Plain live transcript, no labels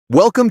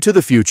Welcome to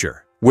the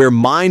future, where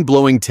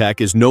mind-blowing tech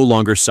is no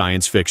longer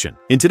science fiction.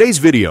 In today's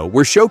video,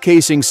 we're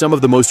showcasing some of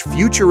the most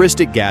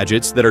futuristic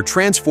gadgets that are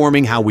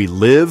transforming how we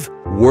live,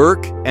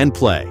 work, and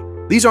play.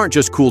 These aren't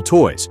just cool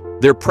toys,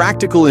 they're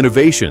practical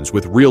innovations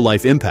with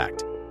real-life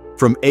impact.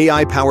 From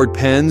AI-powered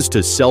pens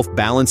to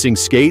self-balancing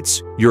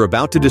skates, you're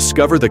about to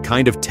discover the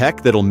kind of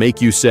tech that'll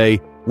make you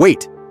say,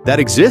 "Wait, that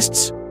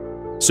exists?"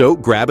 So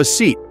grab a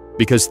seat,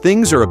 because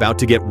things are about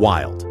to get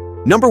wild.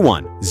 Number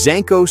 1.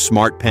 ZANCO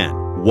Smart Pen.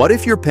 What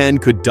if your pen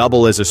could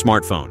double as a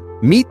smartphone?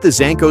 Meet the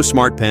ZANCO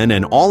Smart Pen,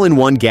 an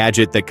all-in-one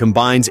gadget that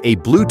combines a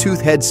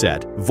Bluetooth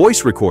headset,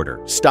 voice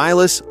recorder,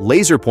 stylus,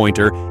 laser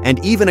pointer, and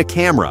even a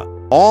camera,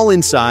 all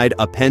inside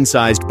a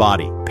pen-sized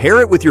body. Pair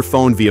it with your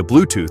phone via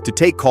Bluetooth to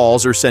take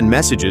calls or send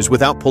messages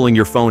without pulling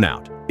your phone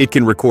out. It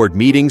can record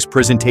meetings,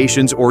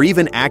 presentations, or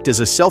even act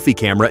as a selfie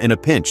camera in a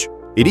pinch.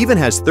 It even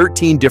has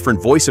 13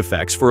 different voice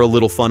effects for a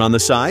little fun on the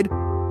side.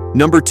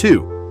 Number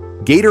 2.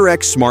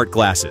 GATERX Smart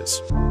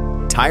Glasses.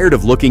 Tired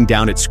of looking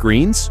down at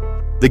screens?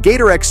 The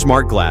GATERX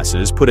Smart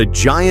Glasses put a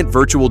giant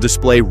virtual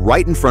display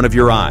right in front of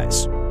your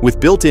eyes. With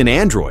built-in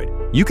Android,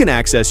 you can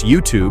access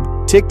YouTube,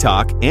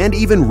 TikTok, and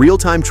even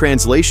real-time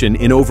translation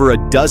in over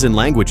a dozen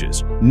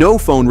languages. No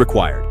phone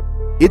required.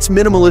 Its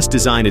minimalist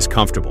design is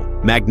comfortable,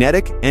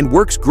 magnetic, and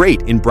works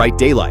great in bright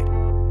daylight.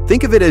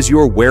 Think of it as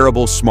your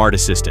wearable smart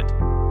assistant.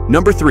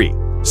 Number 3.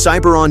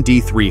 CYBERON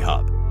D3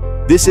 Hub.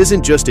 This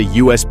isn't just a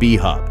USB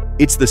hub.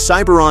 It's the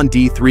CYBERON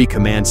D3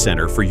 Command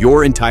Center for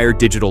your entire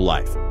digital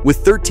life.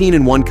 With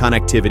 13-in-1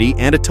 connectivity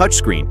and a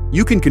touchscreen,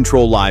 you can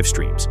control live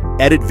streams,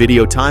 edit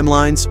video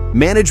timelines,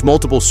 manage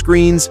multiple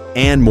screens,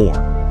 and more.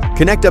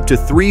 Connect up to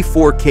 3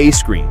 4K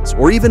screens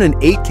or even an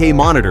 8K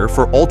monitor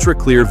for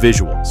ultra-clear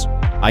visuals.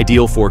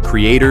 Ideal for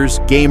creators,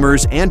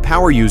 gamers, and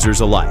power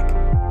users alike.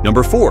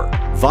 Number 4.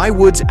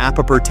 VIWOODS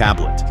APAPER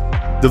Tablet.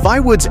 The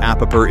VIWOODS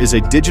APAPER is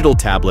a digital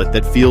tablet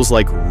that feels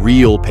like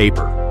real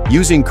paper.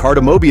 Using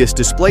Mobius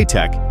display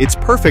tech, it's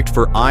perfect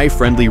for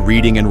eye-friendly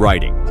reading and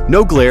writing.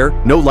 No glare,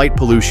 no light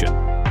pollution.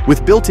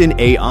 With built-in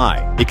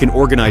AI, it can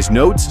organize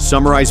notes,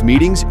 summarize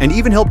meetings, and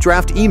even help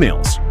draft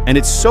emails. And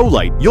it's so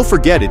light, you'll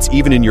forget it's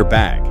even in your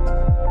bag.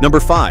 Number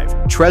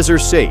 5. TREZOR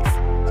Safe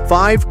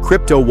 5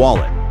 Crypto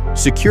Wallet.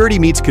 Security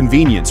meets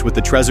convenience with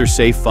the TREZOR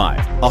Safe 5,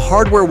 a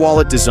hardware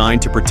wallet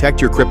designed to protect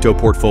your crypto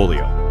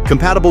portfolio.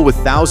 Compatible with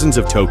thousands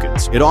of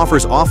tokens, it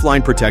offers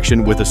offline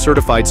protection with a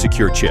certified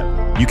secure chip.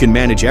 You can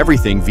manage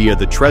everything via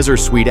the TREZOR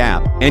Suite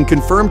app and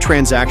confirm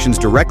transactions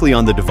directly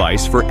on the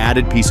device for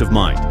added peace of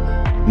mind.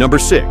 Number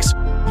 6.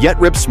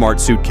 YETRIP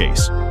Smart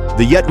Suitcase.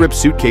 The YETRIP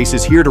suitcase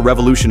is here to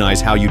revolutionize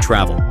how you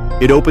travel.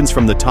 It opens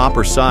from the top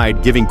or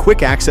side, giving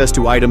quick access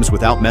to items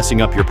without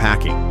messing up your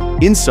packing.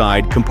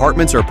 Inside,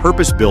 compartments are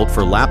purpose-built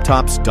for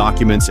laptops,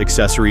 documents,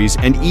 accessories,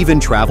 and even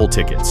travel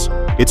tickets.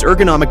 Its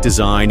ergonomic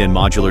design and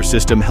modular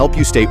system help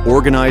you stay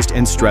organized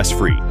and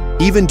stress-free,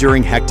 even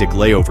during hectic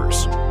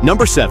layovers.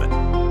 Number 7.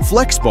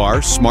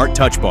 FLEXBAR Smart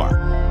Touch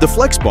Bar. The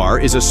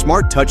FLEXBAR is a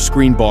smart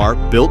touchscreen bar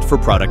built for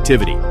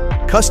productivity.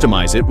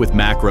 Customize it with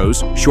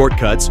macros,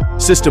 shortcuts,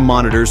 system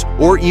monitors,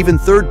 or even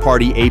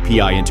third-party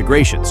API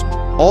integrations,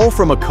 all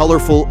from a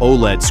colorful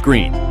OLED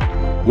screen.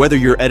 Whether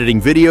you're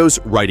editing videos,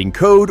 writing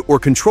code, or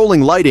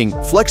controlling lighting,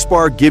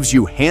 FLEXBAR gives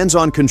you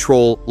hands-on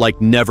control like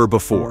never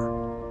before.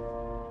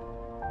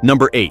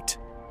 Number 8.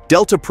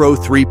 Delta Pro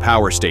 3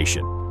 Power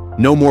Station.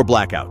 No more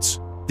blackouts.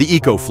 The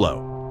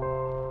EcoFlow.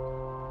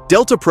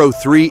 Delta Pro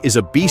 3 is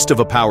a beast of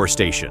a power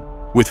station,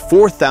 with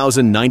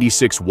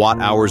 4,096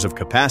 watt-hours of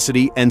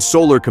capacity and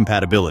solar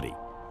compatibility.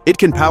 It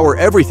can power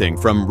everything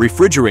from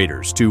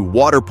refrigerators to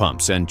water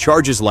pumps and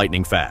charges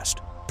lightning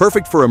fast.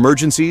 Perfect for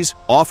emergencies,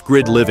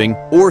 off-grid living,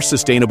 or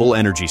sustainable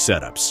energy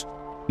setups.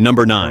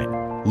 Number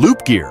 9.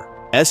 Loop Gear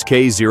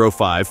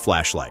SK05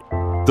 Flashlight.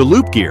 The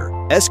Loop Gear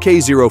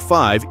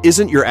SK05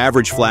 isn't your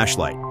average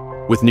flashlight.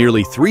 With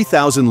nearly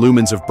 3,000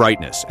 lumens of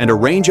brightness and a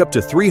range up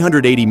to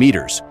 380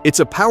 meters, it's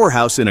a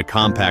powerhouse in a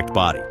compact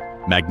body.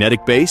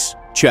 Magnetic base?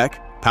 Check.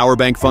 Power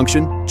bank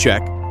function?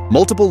 Check.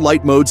 Multiple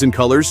light modes and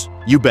colors?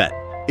 You bet.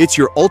 It's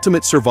your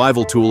ultimate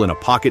survival tool in a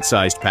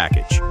pocket-sized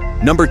package.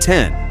 Number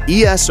 10.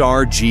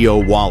 ESR Geo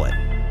Wallet.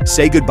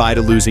 Say goodbye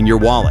to losing your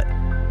wallet.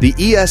 The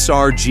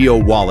ESR Geo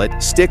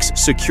Wallet sticks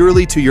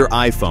securely to your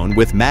iPhone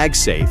with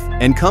MagSafe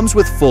and comes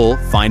with full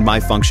Find My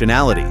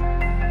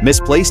functionality.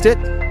 Misplaced it?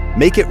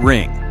 Make it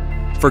ring.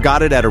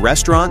 Forgot it at a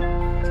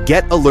restaurant?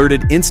 Get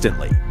alerted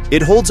instantly.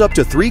 It holds up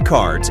to 3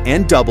 cards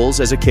and doubles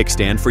as a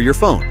kickstand for your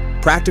phone.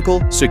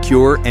 Practical,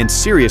 secure, and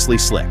seriously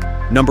slick.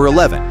 Number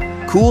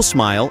 11.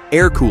 COOLSMILE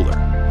Air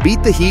Cooler.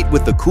 Beat the heat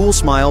with the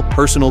COOLSMILE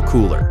Personal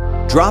Cooler.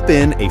 Drop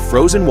in a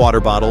frozen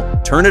water bottle,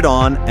 turn it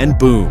on, and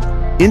boom.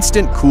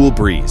 Instant cool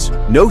breeze.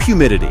 No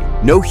humidity,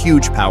 no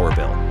huge power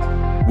bill.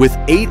 With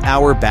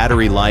 8-hour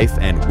battery life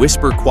and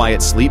whisper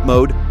quiet sleep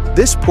mode,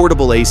 this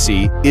portable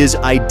AC is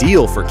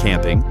ideal for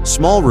camping,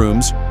 small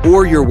rooms,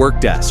 or your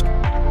work desk.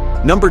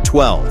 Number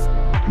 12.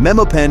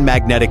 MEMOPEN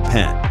Magnetic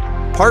Pen.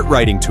 Part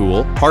writing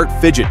tool, part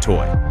fidget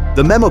toy.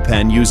 The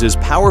MEMOPEN uses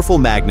powerful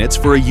magnets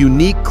for a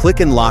unique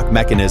click-and-lock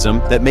mechanism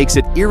that makes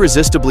it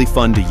irresistibly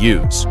fun to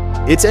use.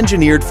 It's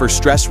engineered for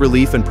stress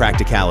relief and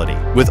practicality,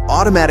 with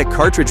automatic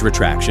cartridge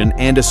retraction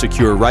and a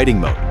secure writing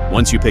mode.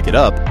 Once you pick it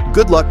up,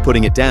 good luck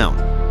putting it down.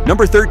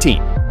 Number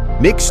 13.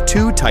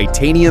 MIX2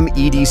 Titanium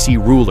EDC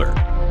Ruler.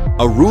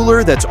 A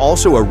ruler that's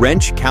also a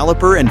wrench,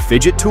 caliper, and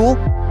fidget tool?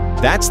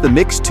 That's the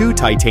MIX2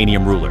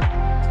 Titanium Ruler.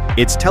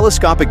 Its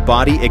telescopic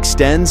body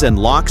extends and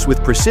locks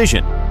with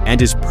precision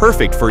and is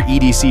perfect for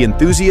EDC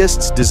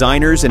enthusiasts,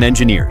 designers, and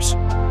engineers.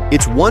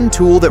 It's one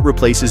tool that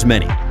replaces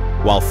many,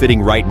 while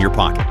fitting right in your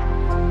pocket.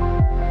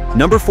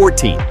 Number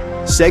 14.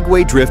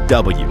 SEGWAY Drift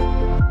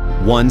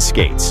W1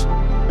 Skates.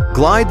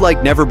 Glide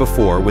like never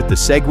before with the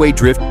SEGWAY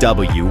Drift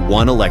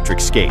W1 electric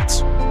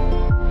skates.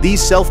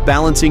 These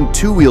self-balancing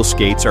two-wheel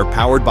skates are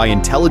powered by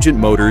intelligent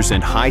motors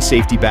and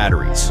high-safety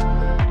batteries.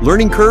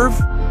 Learning curve?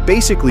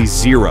 Basically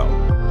zero.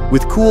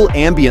 With cool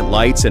ambient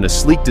lights and a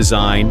sleek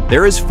design,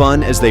 they're as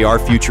fun as they are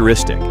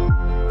futuristic.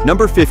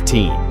 Number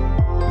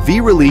 15.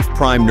 V-Relief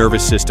Prime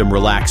Nervous System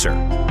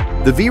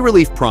Relaxer. The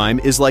V-Relief Prime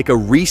is like a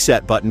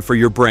reset button for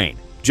your brain.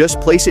 Just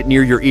place it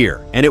near your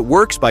ear, and it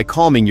works by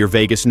calming your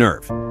vagus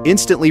nerve,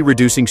 instantly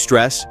reducing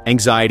stress,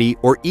 anxiety,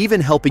 or even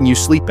helping you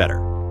sleep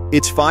better.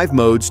 Its 5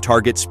 modes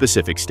target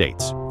specific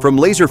states, from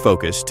laser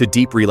focus to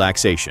deep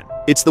relaxation.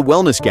 It's the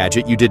wellness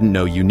gadget you didn't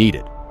know you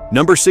needed.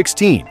 Number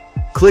 16.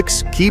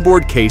 Clix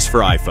Keyboard Case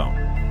for iPhone.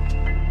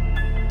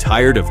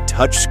 Tired of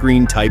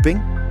touchscreen typing?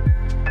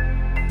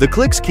 The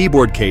Clix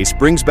keyboard case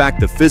brings back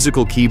the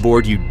physical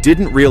keyboard you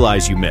didn't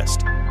realize you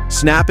missed.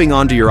 Snapping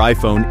onto your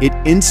iPhone, it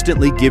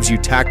instantly gives you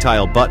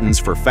tactile buttons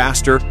for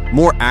faster,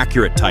 more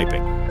accurate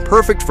typing.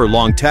 Perfect for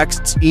long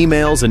texts,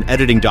 emails, and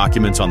editing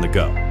documents on the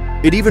go.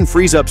 It even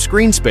frees up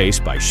screen space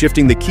by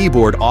shifting the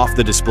keyboard off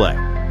the display.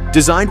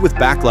 Designed with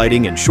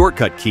backlighting and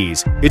shortcut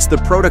keys, it's the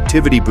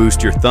productivity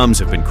boost your thumbs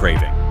have been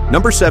craving.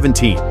 Number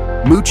 17.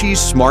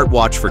 MOOCHIES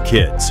Smartwatch for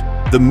Kids.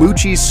 The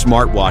MOOCHIES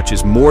smartwatch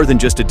is more than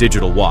just a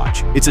digital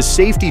watch. It's a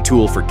safety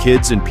tool for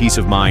kids and peace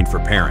of mind for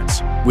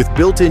parents. With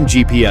built-in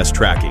GPS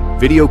tracking,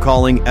 video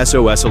calling,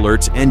 SOS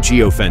alerts, and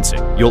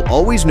geofencing, you'll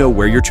always know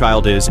where your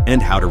child is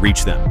and how to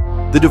reach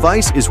them. The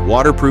device is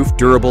waterproof,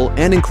 durable,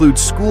 and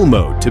includes school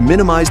mode to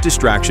minimize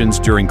distractions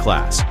during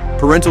class.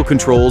 Parental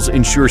controls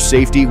ensure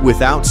safety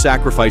without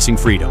sacrificing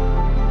freedom.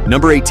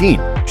 Number 18.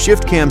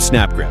 SHIFTCAM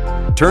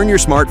SNAPGRIP. Turn your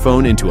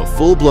smartphone into a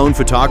full-blown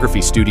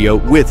photography studio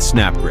with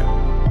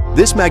SNAPGRIP.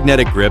 This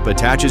magnetic grip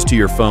attaches to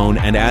your phone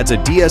and adds a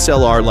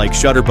DSLR-like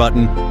shutter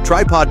button,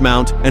 tripod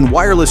mount, and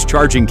wireless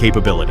charging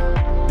capability.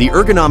 The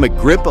ergonomic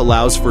grip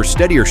allows for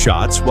steadier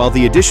shots, while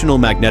the additional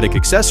magnetic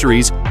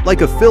accessories,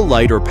 like a fill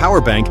light or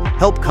power bank,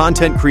 help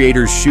content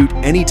creators shoot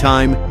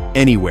anytime,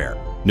 anywhere.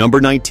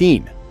 Number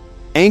 19.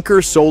 Anker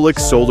Solix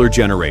Solar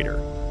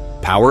Generator.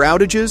 Power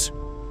outages?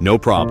 No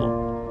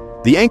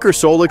problem. The Anker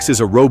Solix is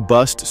a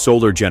robust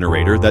solar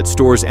generator that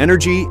stores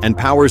energy and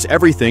powers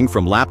everything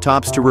from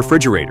laptops to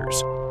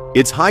refrigerators.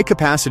 Its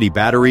high-capacity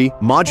battery,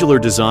 modular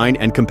design,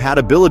 and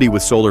compatibility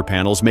with solar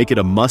panels make it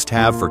a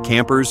must-have for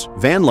campers,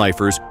 van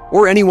lifers,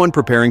 or anyone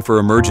preparing for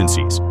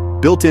emergencies.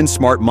 Built-in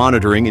smart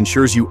monitoring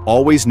ensures you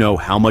always know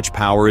how much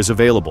power is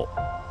available.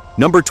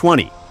 Number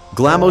 20.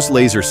 GLAMOS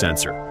Laser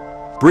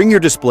Sensor. Bring your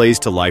displays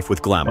to life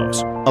with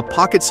GLAMOS, a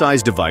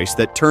pocket-sized device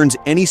that turns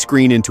any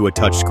screen into a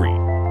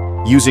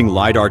touchscreen. Using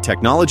LiDAR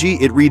technology,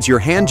 it reads your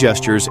hand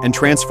gestures and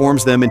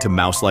transforms them into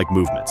mouse-like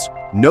movements.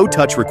 No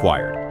touch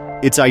required.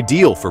 It's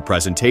ideal for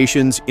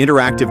presentations,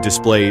 interactive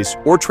displays,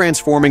 or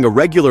transforming a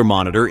regular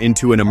monitor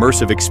into an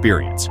immersive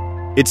experience.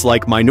 It's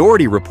like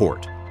Minority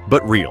Report,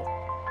 but real.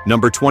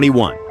 Number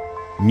 21.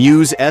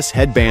 MUSE S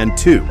Headband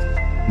 2.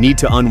 Need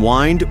to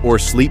unwind or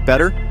sleep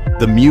better?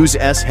 The MUSE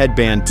S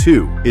Headband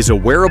 2 is a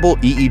wearable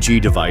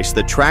EEG device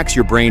that tracks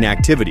your brain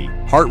activity,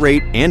 heart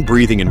rate, and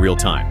breathing in real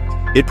time.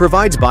 It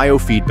provides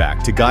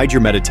biofeedback to guide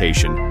your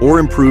meditation or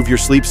improve your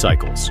sleep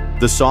cycles.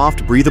 The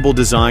soft, breathable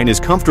design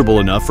is comfortable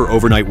enough for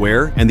overnight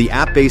wear, and the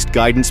app-based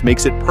guidance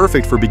makes it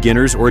perfect for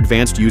beginners or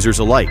advanced users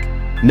alike.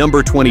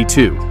 Number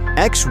 22.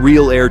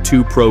 XREAL Air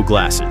 2 Pro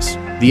Glasses.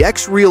 The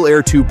XREAL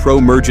Air 2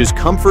 Pro merges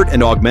comfort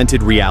and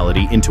augmented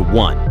reality into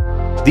one.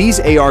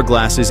 These AR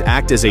glasses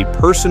act as a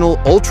personal,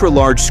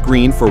 ultra-large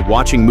screen for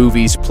watching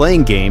movies,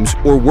 playing games,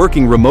 or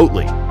working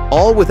remotely,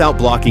 all without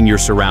blocking your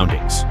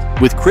surroundings.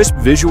 With crisp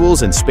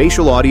visuals and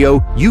spatial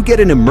audio, you get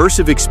an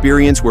immersive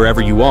experience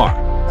wherever you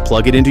are.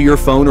 Plug it into your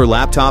phone or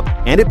laptop,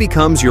 and it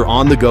becomes your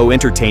on-the-go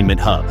entertainment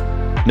hub.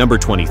 Number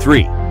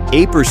 23.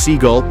 APAPER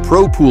Seagull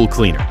Pro Pool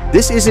Cleaner.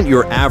 This isn't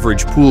your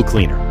average pool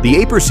cleaner. The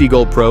APAPER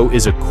Seagull Pro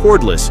is a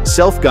cordless,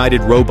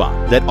 self-guided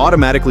robot that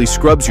automatically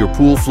scrubs your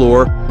pool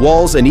floor,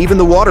 walls, and even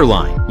the water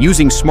line.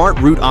 Using smart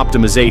route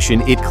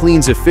optimization, it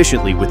cleans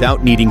efficiently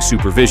without needing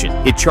supervision.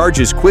 It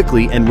charges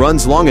quickly and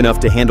runs long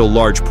enough to handle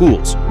large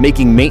pools,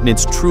 making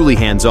maintenance truly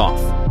hands-off.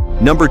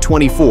 Number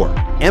 24.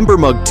 Ember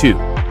Mug 2.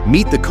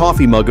 Meet the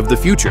coffee mug of the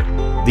future.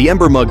 The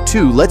Ember Mug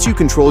 2 lets you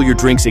control your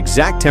drink's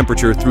exact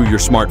temperature through your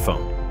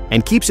smartphone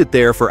and keeps it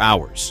there for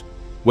hours.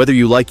 Whether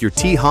you like your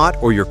tea hot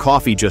or your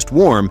coffee just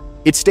warm,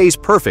 It stays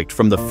perfect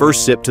from the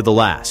first sip to the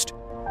last.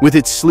 With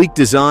its sleek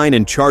design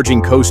and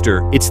charging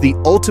coaster, it's the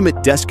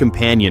ultimate desk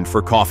companion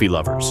for coffee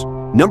lovers.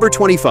 Number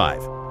 25.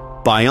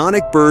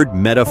 Bionic Bird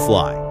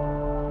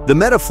MetaFly. The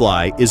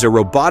MetaFly is a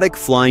robotic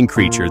flying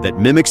creature that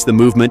mimics the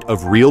movement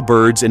of real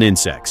birds and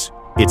insects.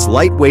 It's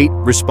lightweight,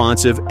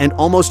 responsive, and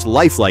almost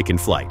lifelike in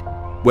flight.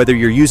 Whether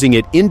you're using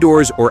it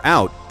indoors or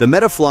out, the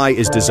MetaFly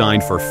is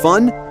designed for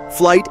fun,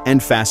 flight,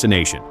 and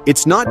fascination.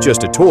 It's not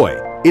just a toy,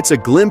 it's a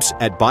glimpse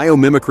at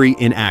biomimicry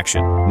in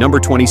action. Number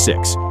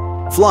 26.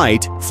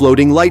 Flight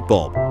Floating Light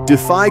Bulb.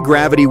 Defy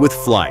gravity with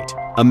Flight,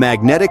 a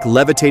magnetic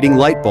levitating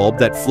light bulb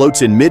that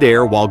floats in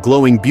midair while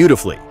glowing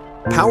beautifully.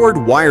 Powered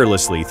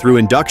wirelessly through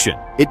induction,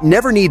 it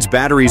never needs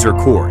batteries or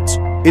cords.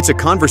 It's a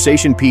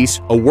conversation piece,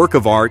 a work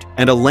of art,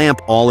 and a lamp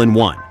all in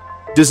one.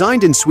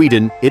 Designed in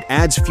Sweden, it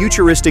adds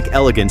futuristic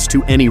elegance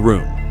to any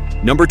room.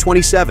 Number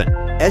 27.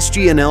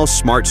 SGNL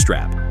Smart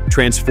Strap.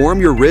 Transform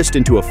your wrist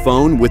into a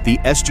phone with the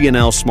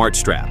SGNL Smart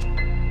Strap.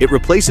 It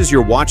replaces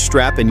your watch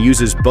strap and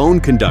uses bone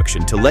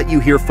conduction to let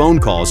you hear phone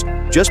calls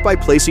just by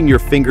placing your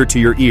finger to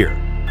your ear.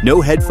 No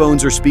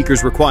headphones or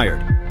speakers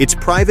required. It's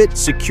private,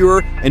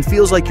 secure, and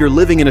feels like you're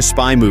living in a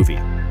spy movie.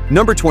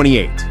 Number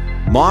 28.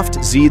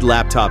 Moft Z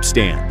Laptop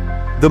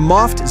Stand. The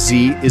Moft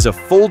Z is a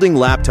folding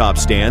laptop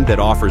stand that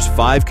offers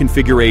 5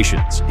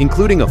 configurations,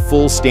 including a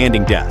full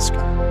standing desk.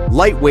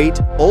 Lightweight,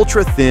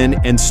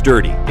 ultra-thin, and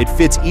sturdy, it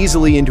fits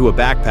easily into a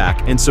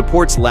backpack and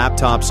supports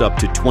laptops up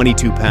to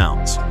 22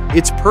 pounds.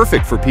 It's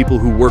perfect for people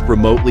who work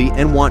remotely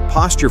and want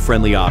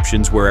posture-friendly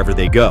options wherever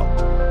they go.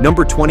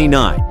 Number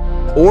 29.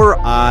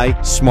 ORI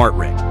Smart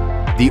Ring.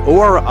 The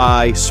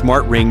ORI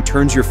Smart Ring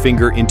turns your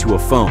finger into a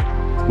phone.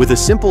 With a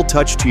simple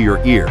touch to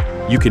your ear,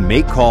 you can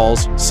make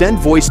calls, send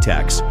voice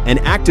texts, and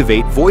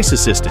activate voice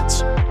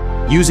assistants.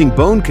 Using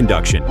bone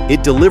conduction,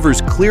 it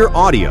delivers clear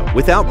audio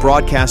without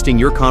broadcasting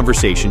your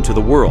conversation to the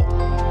world.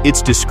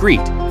 It's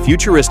discreet,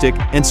 futuristic,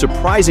 and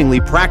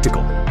surprisingly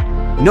practical.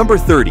 Number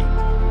 30.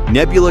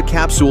 Nebula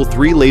Capsule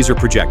 3 Laser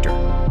Projector.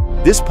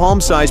 This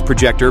palm-sized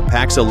projector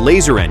packs a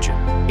laser engine,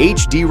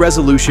 HD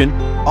resolution,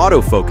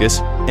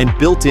 autofocus, and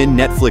built-in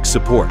Netflix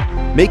support,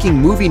 making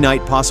movie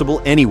night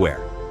possible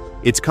anywhere.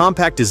 Its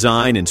compact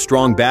design and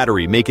strong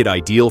battery make it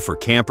ideal for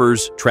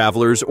campers,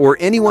 travelers, or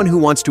anyone who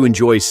wants to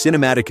enjoy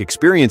cinematic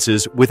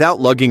experiences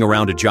without lugging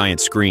around a giant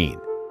screen.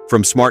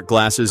 From smart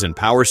glasses and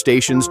power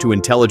stations to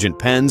intelligent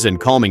pens and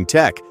calming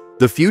tech,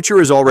 the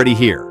future is already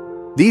here.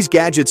 These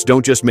gadgets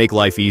don't just make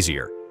life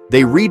easier,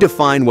 they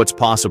redefine what's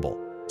possible.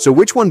 So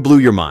which one blew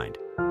your mind?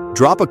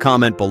 Drop a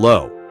comment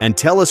below and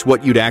tell us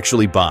what you'd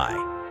actually buy.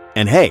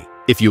 And hey,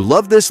 if you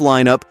love this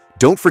lineup,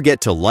 don't forget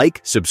to like,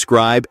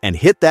 subscribe, and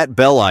hit that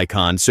bell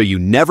icon so you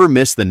never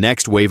miss the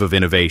next wave of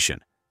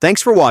innovation.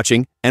 Thanks for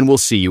watching, and we'll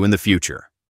see you in the future.